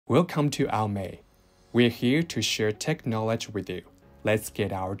Welcome to Almay. We're here to share tech knowledge with you. Let's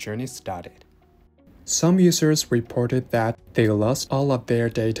get our journey started. Some users reported that they lost all of their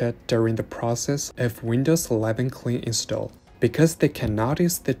data during the process of Windows 11 Clean install because they cannot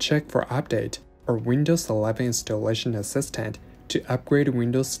use the Check for Update or Windows 11 Installation Assistant to upgrade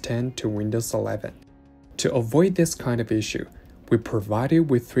Windows 10 to Windows 11. To avoid this kind of issue, we provided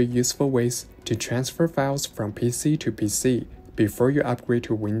with 3 useful ways to transfer files from PC to PC before you upgrade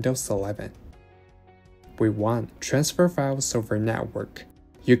to Windows 11. Way 1. Transfer files over network.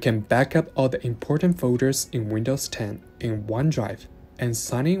 You can back up all the important folders in Windows 10 in OneDrive and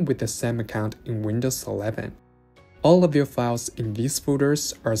sign in with the same account in Windows 11. All of your files in these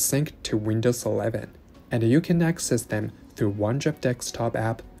folders are synced to Windows 11, and you can access them through OneDrive desktop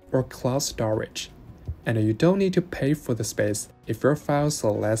app or cloud storage. And you don't need to pay for the space if your files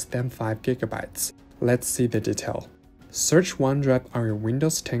are less than 5 GB. Let's see the detail. Search OneDrive on your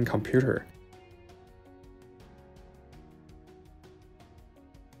Windows 10 computer.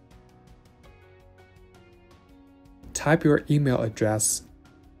 Type your email address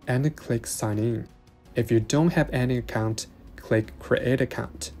and click Sign In. If you don't have any account, click Create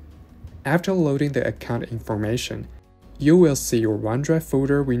Account. After loading the account information, you will see your OneDrive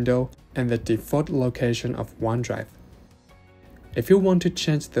folder window and the default location of OneDrive. If you want to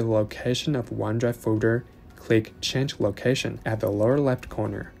change the location of OneDrive folder, click Change Location at the lower left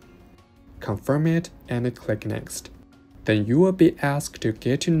corner. Confirm it and click Next. Then you will be asked to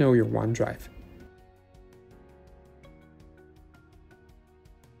get to know your OneDrive.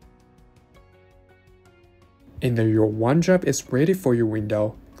 In the Your OneDrive is ready for you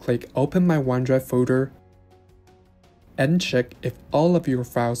window, click Open My OneDrive folder and check if all of your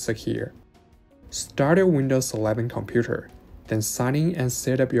files are here. Start your Windows 11 computer, then sign in and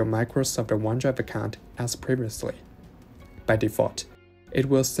set up your Microsoft OneDrive account as previously. By default, it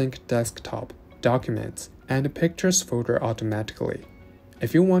will sync desktop, documents, and pictures folder automatically.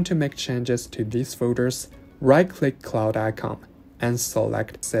 If you want to make changes to these folders, right-click Cloud icon and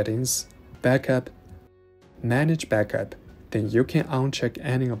select Settings, Backup, Manage Backup, then you can uncheck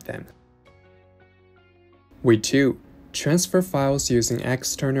any of them. Way 2. Transfer files using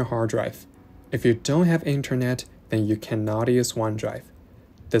external hard drive. If you don't have internet, then you cannot use OneDrive.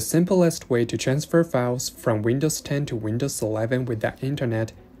 The simplest way to transfer files from Windows 10 to Windows 11 without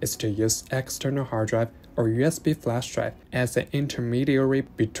internet is to use external hard drive or USB flash drive as an intermediary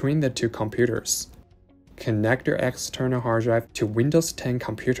between the two computers. Connect your external hard drive to Windows 10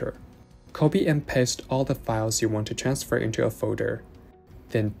 computer. Copy and paste all the files you want to transfer into a folder.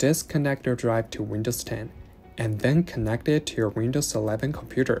 Then disconnect your drive to Windows 10, and then connect it to your Windows 11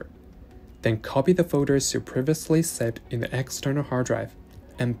 computer. Then copy the folders you previously saved in the external hard drive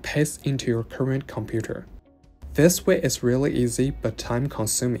and paste into your current computer. This way is really easy but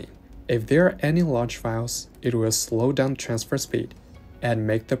time-consuming. If there are any large files, it will slow down transfer speed and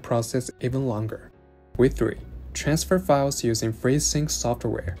make the process even longer. Way 3. Transfer files using FreeSync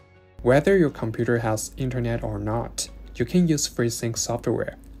software. Whether your computer has internet or not, you can use FreeSync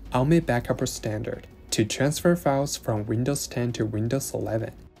software, Almay Backup Standard, to transfer files from Windows 10 to Windows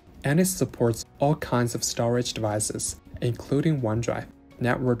 11. And it supports all kinds of storage devices, including OneDrive,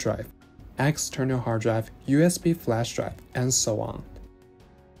 network drive, external hard drive, USB flash drive, and so on.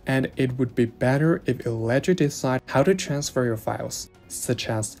 And it would be better if it let you decide how to transfer your files, such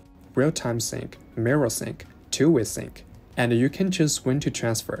as real-time sync, mirror sync, two-way sync. And you can choose when to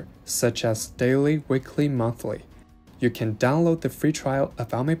transfer, such as daily, weekly, monthly. You can download the free trial of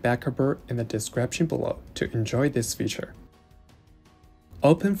Almay Backup in the description below to enjoy this feature.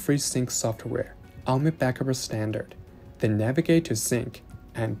 Open FreeSync software, Almay Backup Standard, then navigate to Sync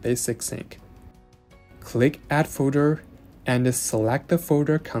and Basic Sync. Click Add Folder and select the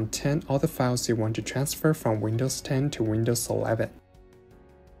folder containing all the files you want to transfer from Windows 10 to Windows 11.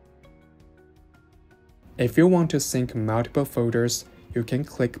 If you want to sync multiple folders, you can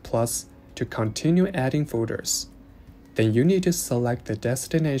click plus to continue adding folders. Then you need to select the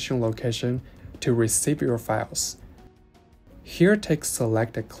destination location to receive your files. Here take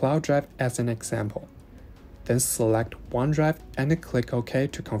select a cloud drive as an example. Then select OneDrive and click OK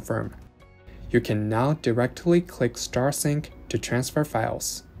to confirm. You can now directly click Start Sync to transfer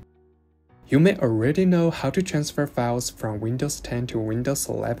files. You may already know how to transfer files from Windows 10 to Windows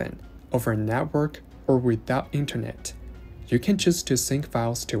 11 over network or without internet. You can choose to sync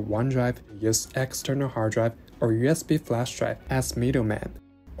files to OneDrive, use external hard drive or USB flash drive as middleman,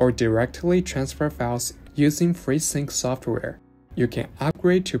 or directly transfer files using FreeSync software. You can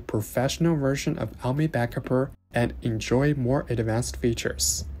upgrade to professional version of Almay Backup and enjoy more advanced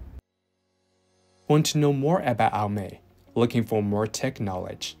features. Want to know more about Almay? Looking for more tech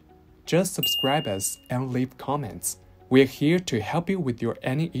knowledge? Just subscribe us and leave comments. We're here to help you with your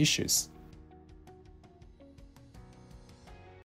any issues.